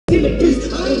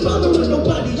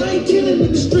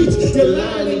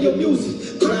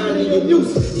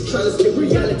try to escape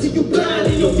reality, you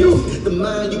blind in your youth. The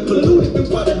mind you polluted, you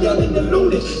watered down and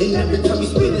diluted. And every time you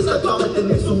spit, it's like vomit, the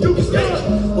next one you can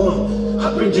stand.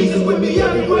 I bring Jesus with me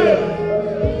everywhere.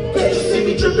 Can't you see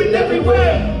me dripping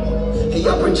everywhere? Hey,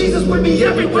 I bring Jesus with me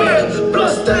everywhere.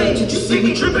 Blood stain, can't you see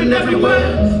me dripping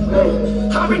everywhere?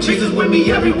 I bring Jesus with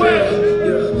me everywhere.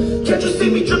 Can't you see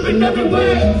me dripping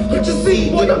everywhere? Can't you see,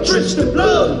 boy, I'm drenched in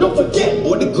blood? Don't forget,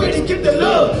 boy, the greatest gift of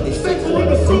love is faithful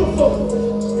and the fruitful.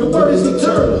 Your word is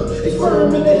eternal, it's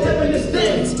firm in the heaven it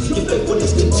stands. Your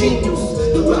faithfulness continues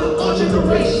throughout all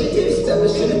generations. It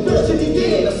established in adversity,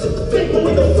 yeah. I said the faithful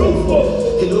and the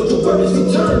fruitful. And Lord, your word is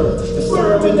eternal, it's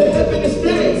firm in the heaven it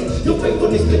stands. Your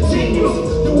faithfulness continues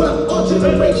throughout all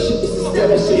generations. It's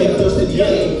established in adversity,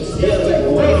 yeah.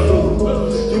 Faithful and fruitful.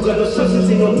 You got no substance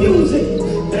in your music.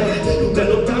 You got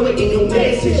no power in your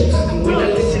message. And when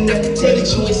I listen, I can tell that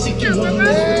you ain't seeking one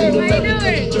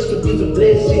message. Just to be the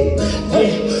blessing.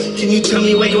 Can you tell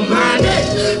me where your mind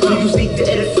at? Do you seek to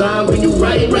edify when you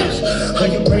write raps? Are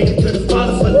you praying to the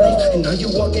Father for life? And are you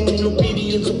walking in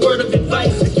obedience? A word of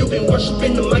advice. If you've been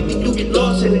worshiping the mic, then you get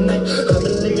lost in the night. I've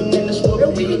been living in this world,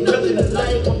 but we need nothing in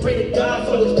life. I pray to God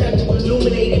for his path to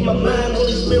illuminate in my mind.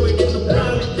 Holy Spirit in the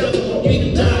blind. The devil won't give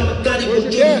you time. I got it, will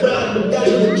give you ride. But God,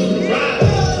 it will give you ride.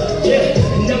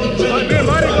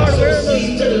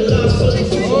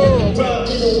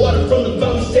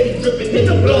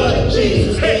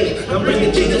 Jesus, hey, I'm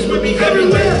bringing Jesus with me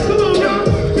everywhere. Come on, y'all.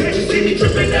 Can't you see me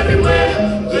dripping everywhere?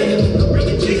 Yeah, I'm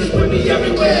bringing Jesus with me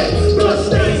everywhere. Blood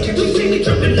stains, can't you see me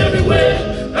dripping everywhere?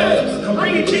 Hey, I'm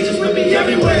bringing Jesus with me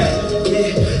everywhere.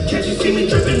 Yeah, can't you see me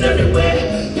dripping everywhere?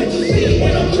 Can't you see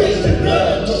when I'm drenched in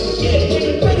blood? Yeah,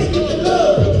 giving praise, giving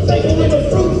love, faithful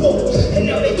and fruitful. And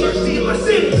now they thirsty in my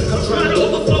city. I'm trying to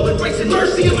overflow with grace and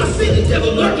mercy in my city.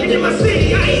 Devil lurking in my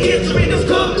city. I ain't answering this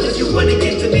call. If you want to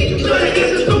get to me, you gotta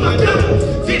answer to my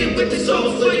God. Fitted with this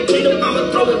armor for your kingdom,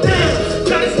 I'ma throw it down.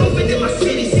 God is moving in my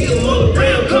city, see them all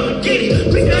around. Come and get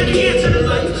it. Bring down the answer to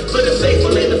life. For the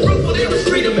faithful and the fruitful, there is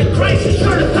freedom in Christ. It's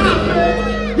turn the top.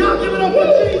 Y'all give it up for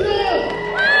Jesus.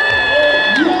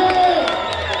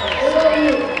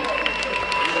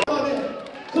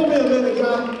 Come here, man,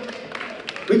 God.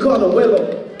 We call him Willow.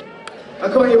 I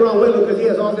call him around Willow because he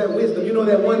has all that wisdom. You know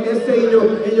that one essay in your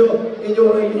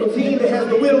team that has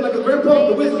the widow like a grandpa,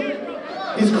 the wisdom?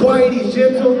 He's quiet, he's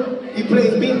gentle, he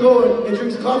plays bingo and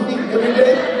drinks coffee every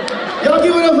day. Y'all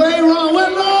give it up for Aaron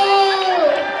Willow!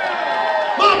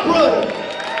 My brother!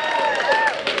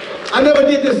 I never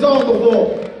did this song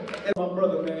before. And my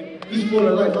brother, man, he's full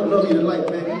of life. I love you to life,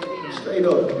 man. Straight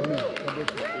up.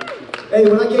 Hey,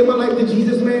 when I gave my life to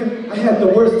Jesus, man, I had the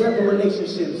worst type of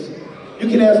relationships. You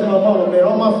can ask my mama, man.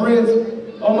 All my friends,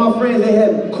 they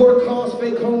had court calls,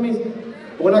 fake homies.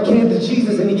 When I came to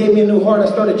Jesus and he gave me a new heart, I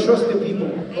started trusting people.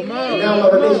 And now my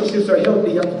relationships are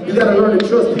healthy. You gotta learn to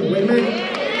trust people, amen?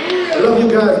 I love you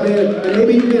guys, man. And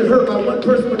maybe you've been hurt by one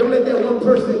person, but don't let that one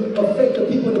person affect the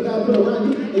people that God put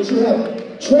around you, that you have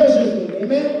treasures in,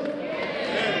 amen?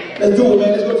 Let's do it,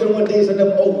 man. Let's go to the one days are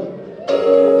never over.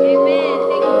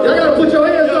 Amen. Y'all gotta put your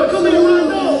hands up. Come here, right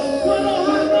now.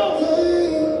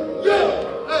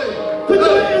 Put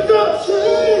your hands up!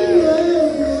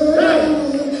 Hey.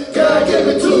 God gave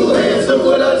me two hands, look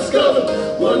what I discovered.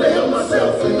 One to help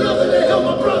myself, another to help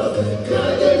my brother.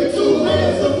 God gave me two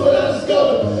hands, look what I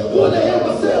discovered. One to help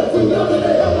myself, another to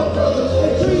help my brother.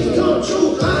 And dreams come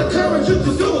true, I encourage you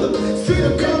to do them. See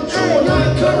them come true, and I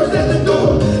encourage them to do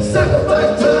them.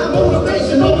 Sacrifice time,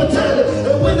 motivation over talent.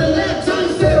 And when the last time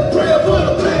you said a prayer for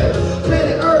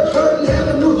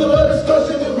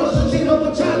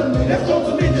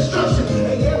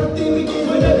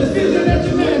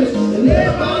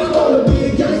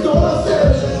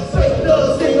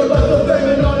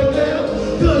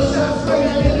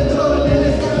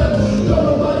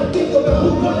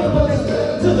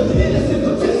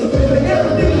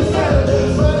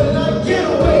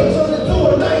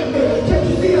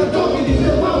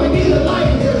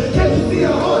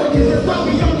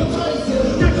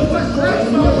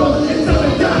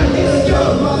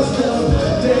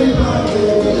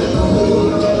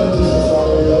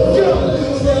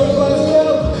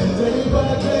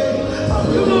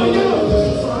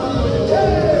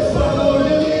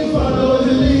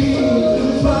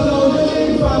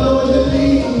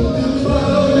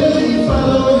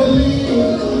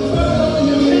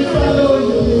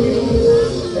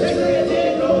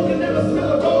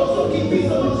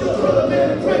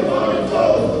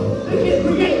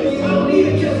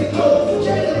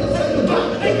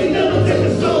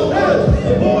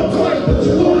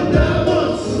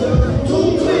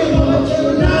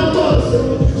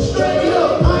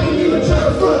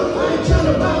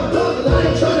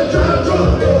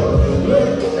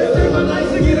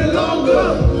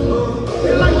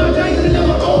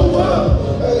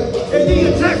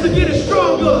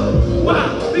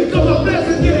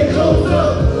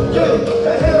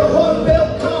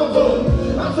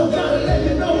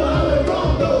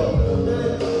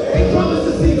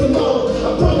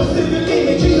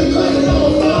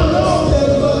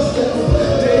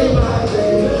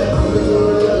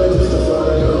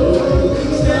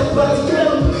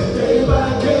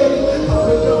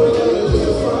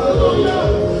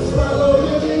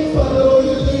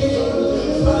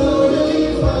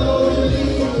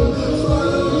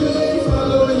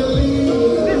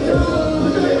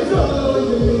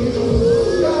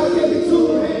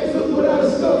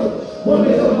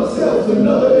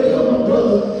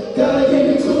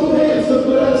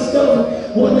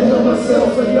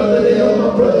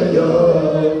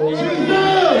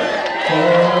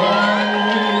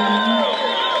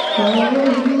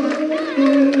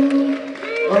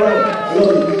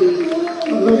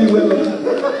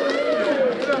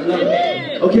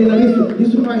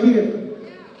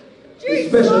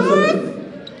special to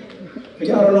me.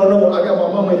 Y'all don't know, I got my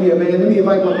mama here, man. Let me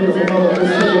invite my beautiful mama. Come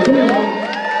here, mama.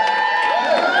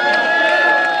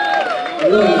 I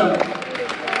love you.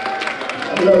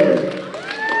 I love you.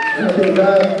 And I thank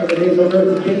God for the days on earth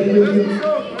to be with you.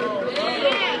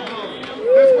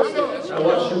 I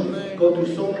watched you go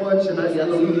through so much, and I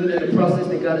know even in the process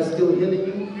that God is still healing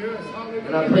you.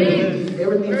 And I pray that He gives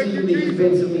everything to you that He's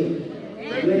been to me.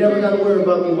 You ain't never got to worry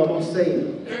about me, Mama. I'm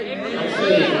saved. I'm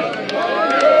saved.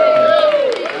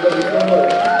 I love you so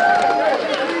much.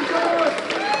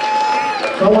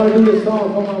 So I want to do this song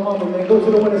for my mama, man. Go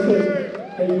to the one that says,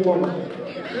 "Hey, you mama."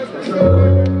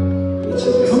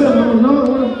 Come here, mama. No, I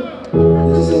want to.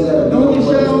 Don't get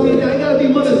shy on me. I ain't got to be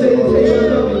Mother's Day to tell you I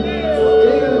love you. It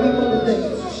ain't got to be Mother's Day.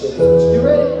 You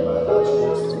ready?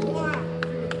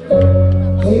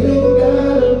 It ain't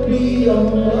gotta be on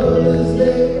Mother's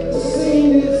Day to sing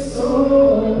this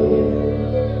song.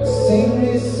 Sing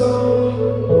this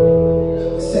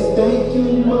song. Say thank you,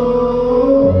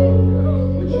 Mom.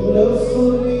 What you love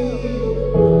for me.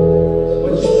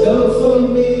 What you done for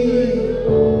me.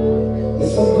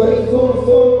 Yes, I'm grateful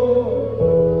for.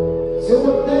 So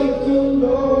I thank you,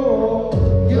 Lord.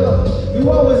 Yeah, you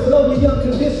always love me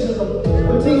unconditional.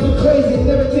 When things are crazy and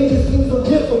everything just seems so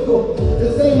difficult. The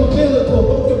same umbilical,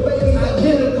 both your babies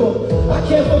identical. I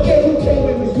can't forget who came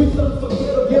with me, we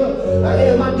unforgettable. Yeah, I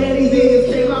had my daddy's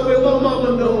ears, came out where my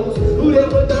mama knows. Who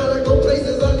never died, I go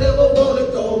places I never wanna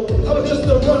go. I was just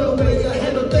a runaway, I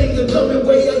handle things a dumb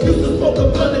way. I used to smoke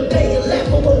a blunt a day and laugh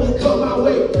at what would come my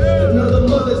way. Another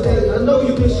Mother's Day, I know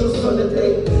you miss your son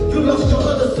today. You lost your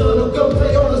other son, I'm gonna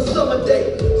play on a summer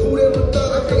day. Who ever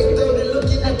thought I could stand and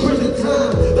looking at prison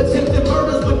time? Attempted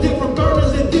murders with different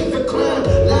burners and different crimes.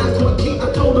 Lies to a king,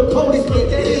 I told the police, man,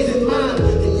 that isn't mine.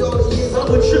 And all the years I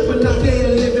was tripping out there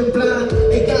and living blind.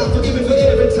 And God forgive me for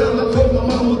every time I told my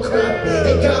mama cry.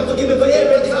 And God forgive me for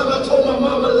every time I told my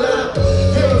mama lie.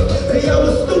 Hey, I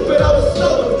was stupid, I was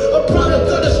stubborn. A product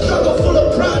of the struggle, full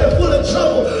of pride and full of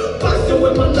trouble. Boxing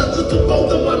with my knuckles to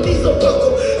both of my knees are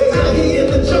buckled. And out here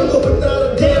in the jungle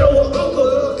without a dad or an uncle.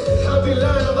 I'd be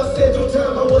lying if I said your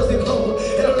time I wasn't humble.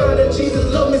 And I found that Jesus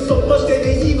loved me so much that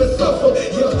He even suffered.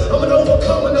 Yeah, I'm an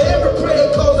overcomer, now every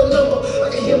prayer calls a number. I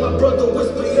can hear my brother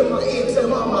whisper in my ear, tell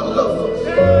Mama I love her.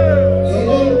 It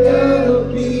ain't gotta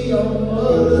be on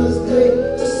Mother's Day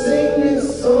to sing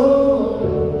this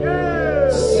song.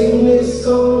 To sing this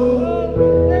song.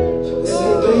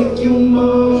 Say thank you,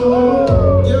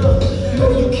 Mom. Yeah,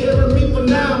 man, you carried me for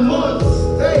 9 months.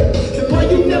 Hey, and why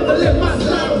you never let my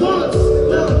side once?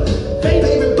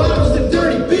 Baby bottles and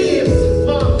dirty bins.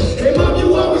 Hey, Mom,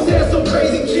 you always had some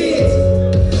crazy kids.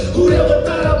 Who ever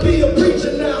thought I'd be a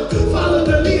preacher now? Follow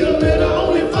the leader, man, I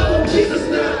only follow Jesus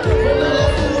now. When all I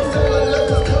feel felt like life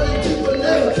was cutting deeper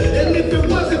now. And if it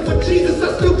wasn't for Jesus,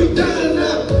 I'd still be dying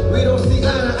now. We don't see eye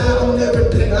to eye on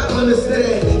everything, I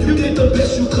understand. You did the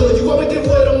best you could, you always did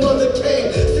what a mother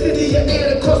can. Cynthia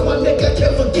and across my neck, I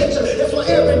can't forget you. That's why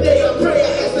every day I pray, I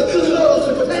ask the good Lord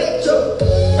to protect you.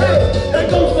 Hey, that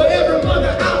goes for every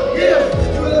mother out there.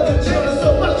 You love your children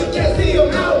so much you can't see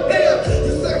them out there.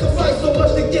 You sacrifice so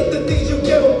much to get the things you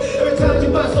give them. Every time you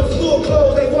buy some school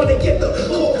clothes, they want to get the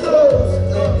cool clothes.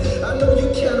 I know you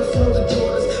can't afford the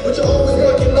Jordans, but you're always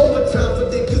working overtime for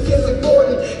them. You can't support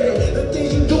it. Hey, the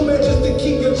things you do, man, just to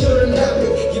keep your children happy.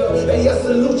 Yo, hey, I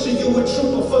salute you, you a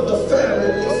trooper for the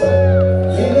family.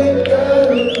 It ain't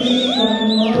gotta be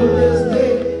on Mother's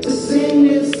Day to sing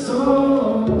this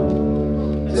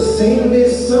song. To sing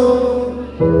this song.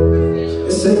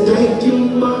 And say thank you,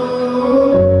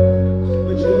 Mom.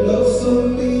 What you love for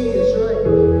me, that's right.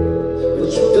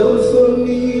 What you done for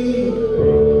me.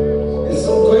 And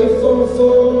so grateful for.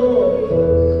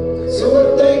 So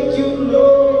I thank you,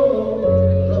 Lord.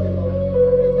 Love you, Mom.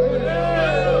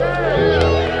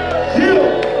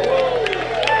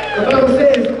 The Bible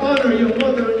says honor your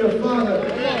mother and your father.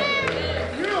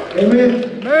 Amen.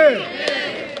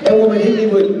 That woman hit me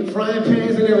with frying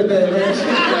pans and everything, man.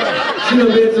 She done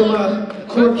been to my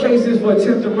court cases for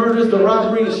attempted murders, the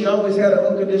robbery, and she always had an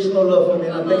unconditional love for me,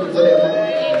 and I thank you for that, man.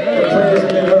 The prayers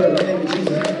have been heard in the name of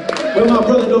Jesus. Where my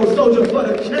brother goes, soldier for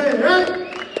the can, right?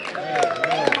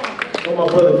 Where my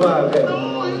brother Vibe at?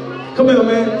 Come here,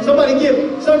 man. Somebody give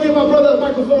my brother a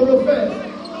microphone real fast.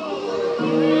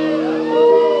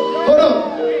 Hold up.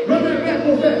 Run that back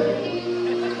real fast.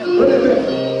 Run that back.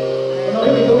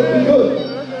 There we go. We good.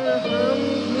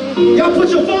 Y'all put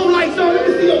your phone lights on. Let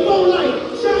me see your phone light.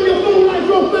 Shine your phone light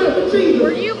real fast for Jesus.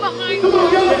 Were you behind? Come on,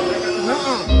 y'all.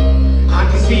 I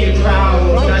can see the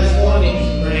crowd. I just wanted to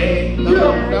pray.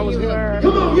 Yeah. That was him.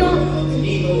 Come on, y'all.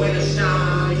 Even when the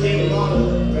shine came on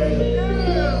the rain.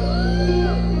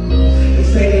 They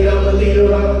say that I'm a leader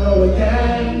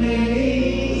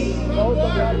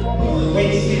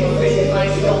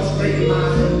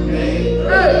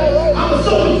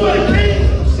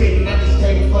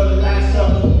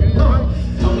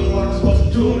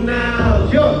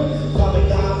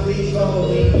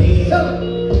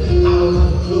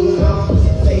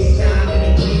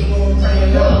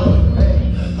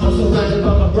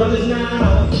Brothers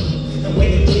now, and when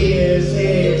the tears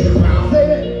hit the ground,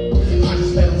 I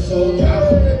just let them soak out.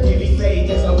 Give me faith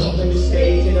as I walk on the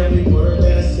stage, and every word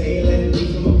that I say, let it be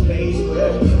from a place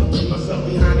where I put myself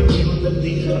behind it, give them the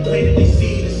lead. The play that they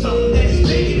see is something that's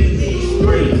bigger than me.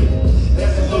 Free.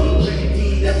 That's a little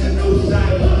remedy, that's a new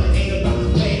side. Ain't about the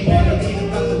fame, man, it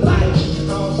ain't about the life. I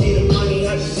don't see the money,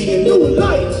 I just see a new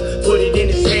life. Put it in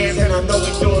his hands, and I know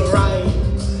he's doing right.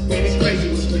 Man, it's crazy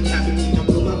what's been happening. I'm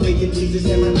putting my faith in Jesus,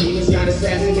 and my demons got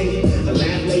assassinated. I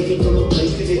laugh lately from a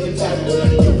place that isn't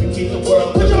fabulous. You can keep the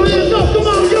world. Put your hands up, come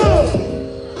on, yo!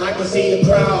 I can see the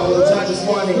crowds, I just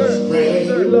want it rain.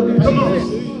 Come on.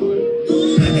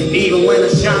 And even when I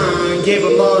shine, give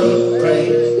them all the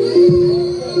praise.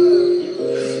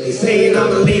 They saying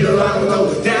I'm a leader, I don't know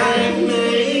what that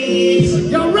means.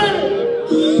 Y'all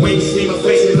ready? When you see my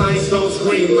face in lights, don't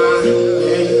scream my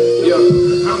name.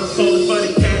 Yeah, I'm a soldier for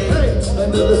the game.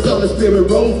 Another song, the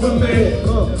spirit roll for me.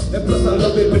 And plus I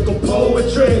love it with the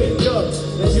poetry.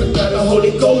 And you got the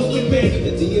Holy Ghost with me.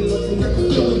 And the emotion I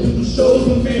can show you do shows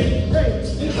with me.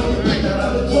 And how we make that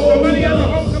out of the Somebody got the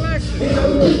whole collection. And how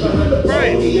we reach behind the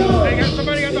Right. They got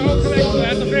somebody got the whole collection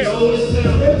at the fair.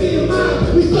 And be in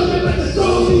mind, we something like the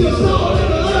soul in your soul in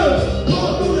the earth.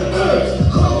 All through the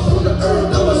earth, calls from the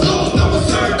earth. I was lost, I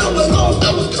was hurt, I was lost,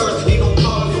 I was cursed. He gon'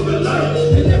 call you to learn.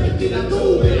 And everything I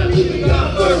do, man, I keep it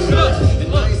God first.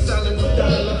 And I ain't silent, no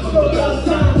doubt, I love you God's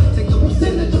time. Take the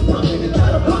percentage of profit and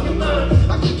try to pocket mine.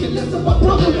 I can care less about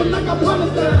brother when I got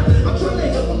Palestine. I'm trying to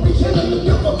help them reach heaven and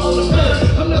give them all the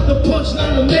time. I'm not the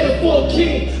punchline, the metaphor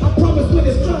king. I promise when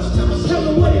it's crunch time, I'll tell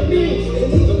them what it means.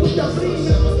 And even without seeing,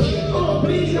 I'm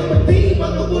bleeding, I'm redeemed by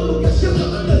the one who got shelter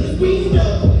under his wings.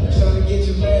 I'm trying to get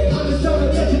you mad, I'm just trying to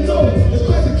let you know. It's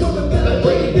classic coming back like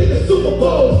Bryann in the Super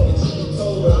Bowl. I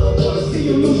don't wanna see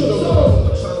you lose your soul.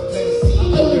 I'm trying to play the scene.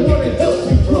 I only want to help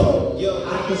you grow.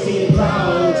 I can see the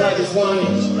crowds, I just want it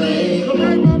rain.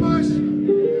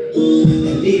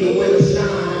 And even when I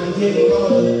shine, give them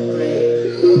all the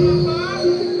praise.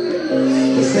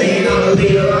 They're saying I'm a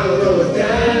leader, I don't know what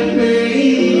that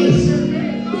means.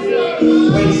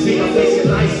 When you see my face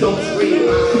in lights, don't scream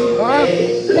my name.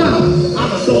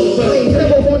 I'm a soldier. I ain't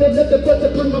never wanted nothing but to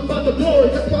bring my Father glory.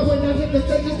 That's why when I hit the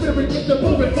stage, the spirit gets the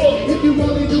moving forward. If you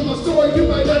only knew my story, you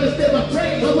might understand my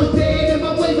pain. I was dead in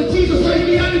my way, but Jesus raised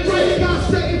me out of grave. God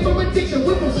saved from addiction,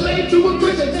 went from slave to a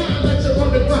Christian. Now I let you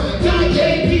on the grind. God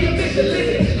gave me a mission.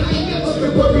 Listen, I ain't never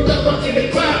been worried about rocking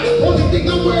the crowd. Only thing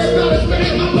I'm worried about is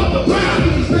making my Papa proud.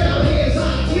 He's found hands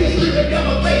high, he's screaming down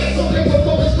my face. So they will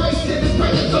for his grace and his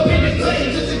presence up in his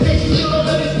place. Just in case you don't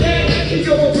understand,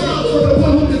 you're a proud for the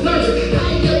one who deserves it. I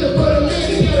ain't nothing but a man,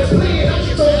 he got a plan. I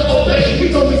just don't obey. We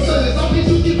gon' be sons, as long as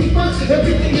you keep me first,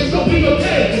 everything is gon' be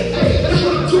okay. Hey, that's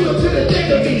what I'm doing to the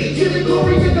death of me. Giving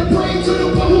glory and the praise to the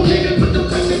one who came and put the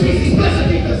best in me. He's blessing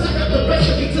me, cause I got the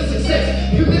recipe to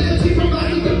success. Humility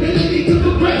providing the ability to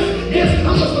progress. Yes,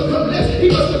 I must become less, he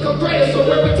must become greater. So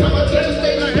every time I touch a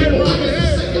stage, people I can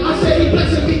say, I say he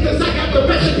blessing me, cause I got the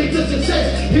recipe to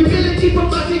success. Humility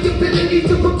providing the ability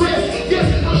to progress. Yes,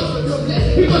 I must become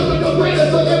less, he must become greater.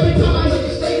 So every time I hit the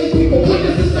stage, people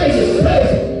witness the stages.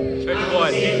 Hey. I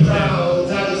see the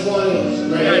crowds, I just want it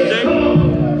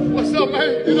rain. What's up, man?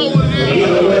 You know what it is. You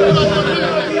know what it is.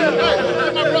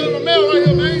 Hey, my brother Mel right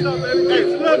here, man. Hey,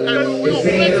 we gonna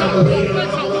flex on, man.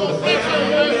 Flex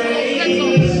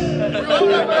on.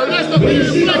 Let's up here,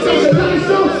 flex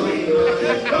on.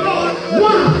 Come on,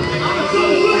 one. I'm a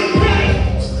soldier for the king.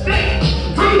 Hey,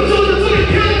 I'm a soldier for the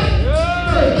king.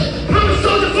 Hey, I'm a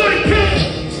soldier for the king.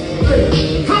 Hey,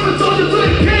 I'm a soldier for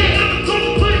the king. I'm a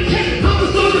soldier for the king. I'm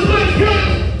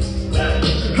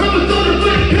a soldier for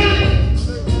the king.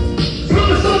 I'm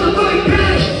a soldier for the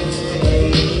king.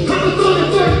 I'm a soldier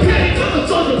for the king. I'm a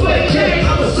soldier for the king.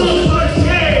 I'm a soldier for the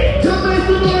king. Come make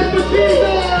some noise for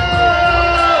Jesus.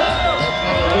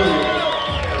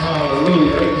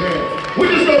 Hallelujah. Amen. We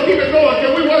just gonna keep it going.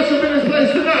 Can we worship in this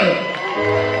place tonight?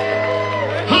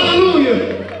 Hallelujah.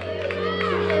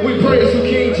 We praise you,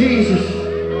 King Jesus.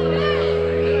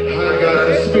 I got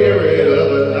the spirit of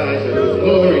Elijah.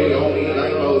 Glory on me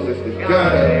like Moses.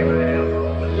 God.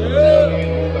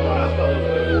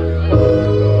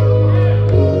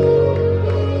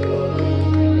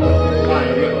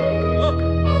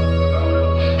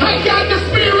 I got the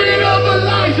spirit of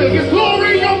Elijah. His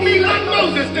glory on me like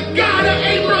Moses. The God of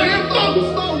Abraham.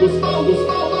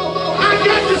 I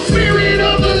got the spirit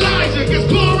of Elijah. His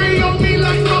glory on me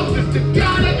like Moses. The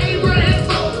God of Abraham.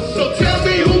 So tell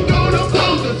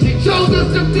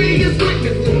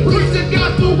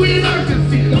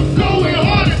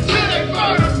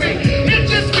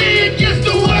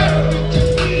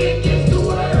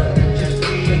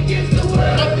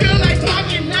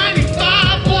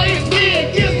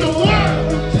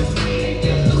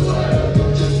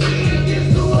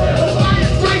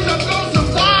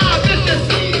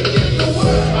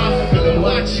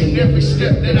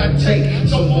step that I take.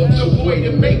 Some on the way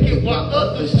to make it, while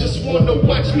others just want to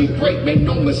watch me break. Make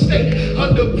no mistake,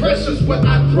 under pressure's where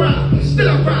I thrive. Still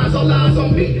I rise, all eyes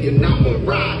on me, and I'ma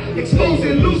ride.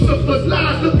 Exposing Lucifer's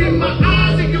lies. Look in my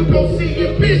eyes and you gon' see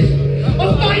your vision.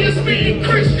 A fire spitting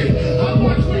Christian. I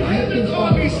watch with heaven's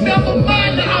armies, never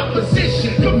mind the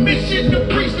opposition. Commissioned to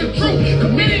preach the truth,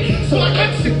 committed, so I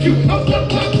execute. I'm one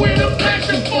with a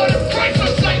passion for the Christ. I'm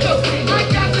like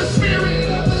I got the spirit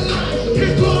of the light.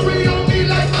 His glory on me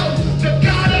like Moses, the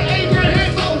God of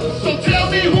Abraham Moses. So tell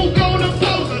me who gonna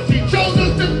oppose us? He chose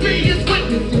us to be his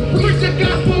witness. Preach the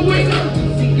gospel with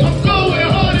urgency. I'm going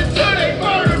hard until they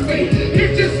murder me.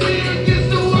 It's just me against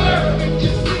the world. It's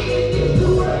just me against the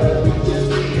world. It's just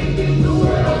me against the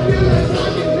world. I feel like I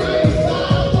can raise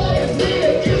fire, but it's me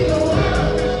against the world.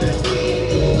 It's just me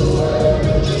against the world.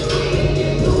 It's just me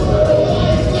against the world.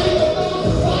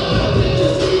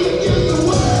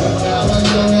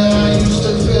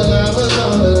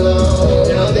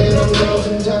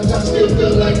 Sometimes I still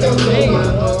feel like I'm on my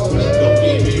own. Don't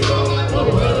get me wrong, I know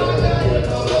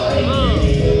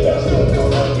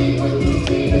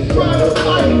trying to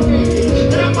fight me.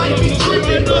 And I might be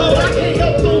tripping, but I can't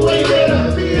help the way that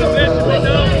I feel. I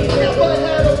ain't never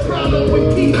had a problem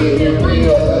with keeping it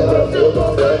real. I'm still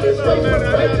gonna run this race with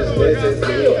righteousness and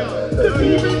skill. Cause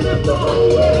even if the whole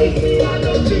world hates me, I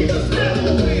know Jesus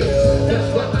never will. That's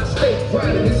why I stay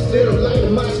grinding instead of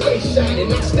lighting my space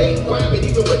shining. I stay grinding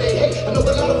even when they hate. I know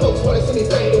a lot of folks want to see me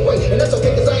fade away, and that's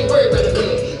okay cause I ain't worried about a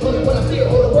thing. Only when I feel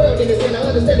all the world in this hand, I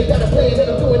understand they got a plan,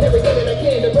 and I'm doing everything that I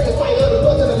can to bring the fight of the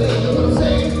Lord to the land. You know what I'm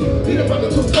saying? Leader brought me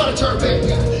too far to turn back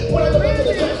now. When I go back to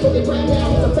the trash, so they brand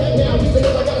now, it's a fact now. Even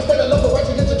if I gotta stand alone for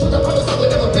righteousness and truth, I promise I will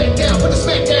never back down. Put the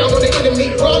smack down on the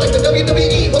enemy, brawl like the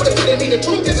WWE. What the enemy, the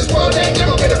truth is this world ain't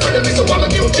never been a friend of me, so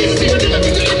I'ma give Jesus even if I be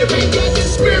the enemy. Got the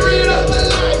spirit of the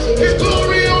light, his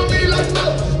glory on me like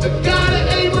Moses, the God of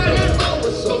Abraham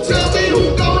Moses. So tell me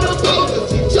who gonna oppose us?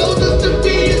 He chose us to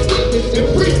be his witness and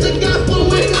preach the gospel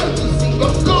with urgency.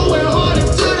 I'm going hard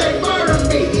until they murder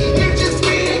me. It's just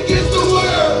me against the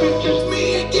world. It's just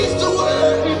me against the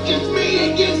world. It's just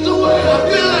me against the world. I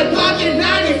feel like Pocket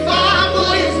 95,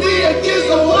 boy, it's me against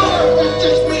the world. It's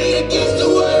just me against the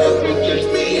world. It's just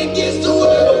me against the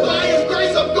world. By his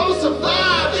grace, I'm gonna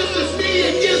survive. It's just me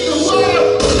against the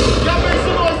world. Y'all make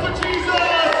some noise for Jesus.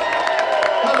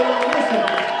 Hallelujah.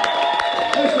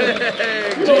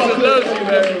 Jesus loves you,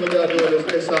 man.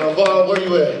 Vaughn, where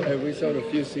you at? Hey, we sold a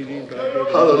few CDs.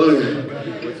 Right? Hallelujah.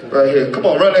 Right here. Come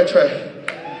on, run that track.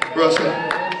 Russell.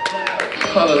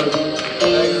 Hallelujah.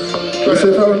 Let's see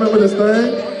if I remember this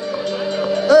thing.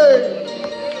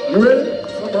 Hey! You ready?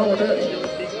 What's wrong with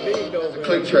that?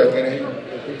 Click track, man.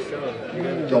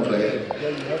 Don't play it.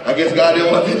 I guess God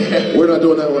didn't want me there. We're not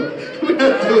doing that one. We're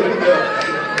not doing it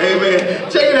now. Hey, man.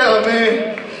 Check it out,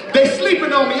 man. They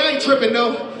sleeping on me. I ain't tripping,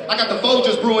 though. I got the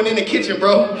Folgers brewing in the kitchen,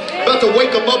 bro. About to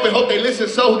wake them up and hope they listen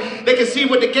so they can see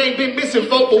what the game been missing,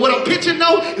 folk. But what I'm pitching,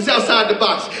 though, is outside the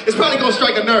box. It's probably gonna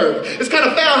strike a nerve. It's kind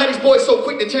of foul how these boys so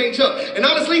quick to change up. And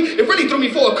honestly, it really threw me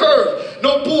for a curve.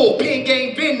 No bull, pen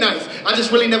game been nice. I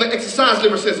just really never exercised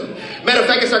lyricism. Matter of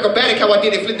fact, it's acrobatic how I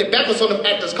did it. Flipped it backwards on them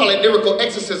actors, call it lyrical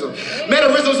exorcism.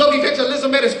 Mannerisms of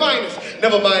evangelism at its finest.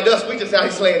 Never mind us, we just out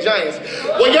here slaying giants.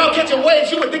 When y'all catching waves,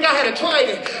 you would think I had a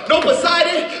trident. No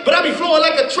Poseidon, but I be flowing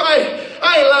like a trident.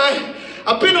 I ain't lying.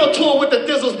 I've been on tour with the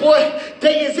Thizzles, boy.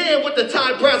 Day is in with the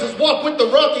Tide Brazzers. Walk with the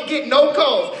Rock and get no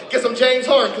calls. Guess I'm James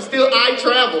Harden, cause still I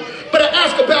travel. But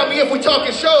ask about me if we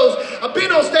talking shows. I've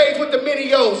been on stage with the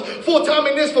mini O's. Full-time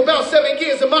in this for about 7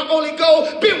 years, and my only goal,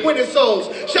 been winning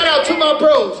souls. Shout out to my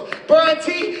bros. Bryann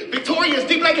T, Victoria's,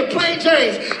 Deep like in Plain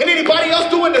James. And anybody else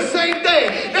doing the same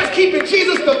thing. That's keeping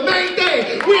Jesus the main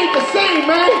thing. We ain't the same,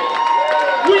 man.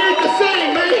 We ain't the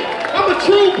same, man. I'm a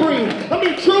true breed. I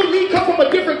mean, true Lee come from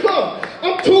a different club.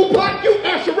 I'm Tupac, you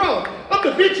Asheron. I'm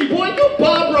Da Vinci, boy, you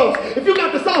Bob Ross. If you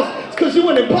got the sauce, it's cause you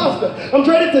an imposter. I'm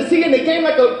dreaded to see in the game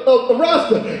like a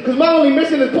roster. Cause my only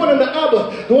mission is pointing the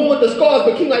Abba. The one with the scars,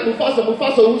 but king like Mufasa.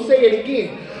 Mufasa, who say it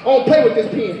again. I don't play with this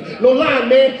pen. No lying,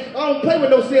 man. I don't play with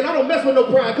no sin. I don't mess with no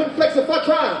pride. Couldn't flex if I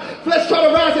tried. Flesh try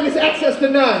to rise and it's access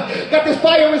denied. Got this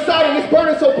fire inside and it's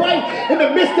burning so bright. In the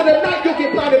midst of the night, you'll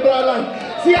get blinded by light.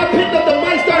 See, I picked up the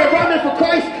mic, started rhyming for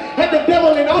Christ. Had the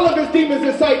devil and all of his demons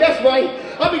in sight. That's right.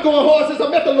 I've been going hard since I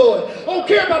met the Lord. I don't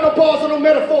care about no balls or no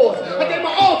metaphors. I gave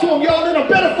my all to him, y'all, and I'm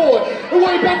better for it. And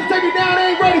when he about to take me down, I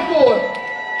ain't ready for it.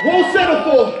 Won't settle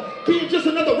for it. Being just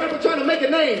another rapper trying to make a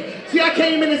name. See, I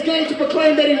came in this game to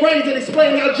proclaim that he reigns and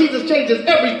explain how Jesus changes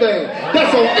everything.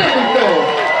 That's on everything.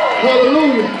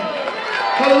 Hallelujah.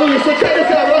 Hallelujah. So check this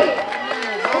out, right?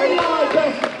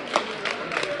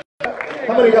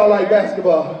 How many of y'all like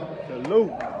basketball?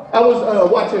 Salute. I was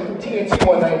watching TNT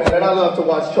one night, man, and I love to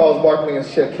watch Charles Barkley and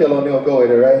Shaquille O'Neal go at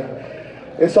it, right?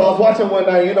 And so I was watching one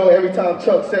night, you know, every time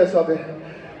Chuck says something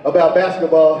about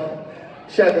basketball,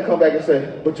 Shaq would come back and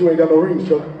say, but you ain't got no rings,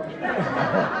 Chuck.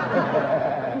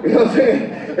 You know what I'm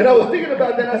saying? And I was thinking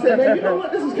about that, and I said, man, you know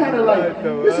what, this is kind of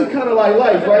like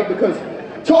life, right? Because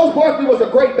Charles Barkley was a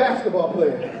great basketball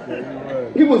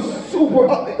player. He was super,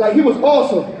 like he was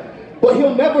awesome, but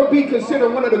he'll never be considered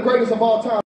one of the greatest of all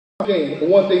time.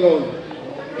 One thing on,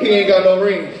 he ain't got no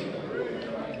rings.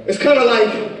 It's kind of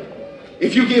like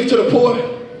if you give to the poor,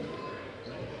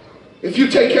 if you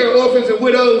take care of orphans and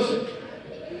widows,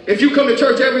 if you come to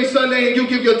church every Sunday and you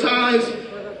give your tithes,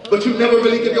 but you never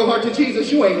really give your heart to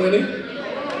Jesus, you ain't winning.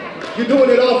 You're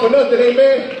doing it all for nothing,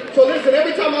 amen? So listen,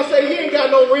 every time I say he ain't got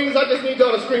no rings, I just need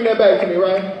y'all to scream that back to me,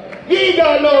 right? He ain't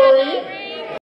got no rings.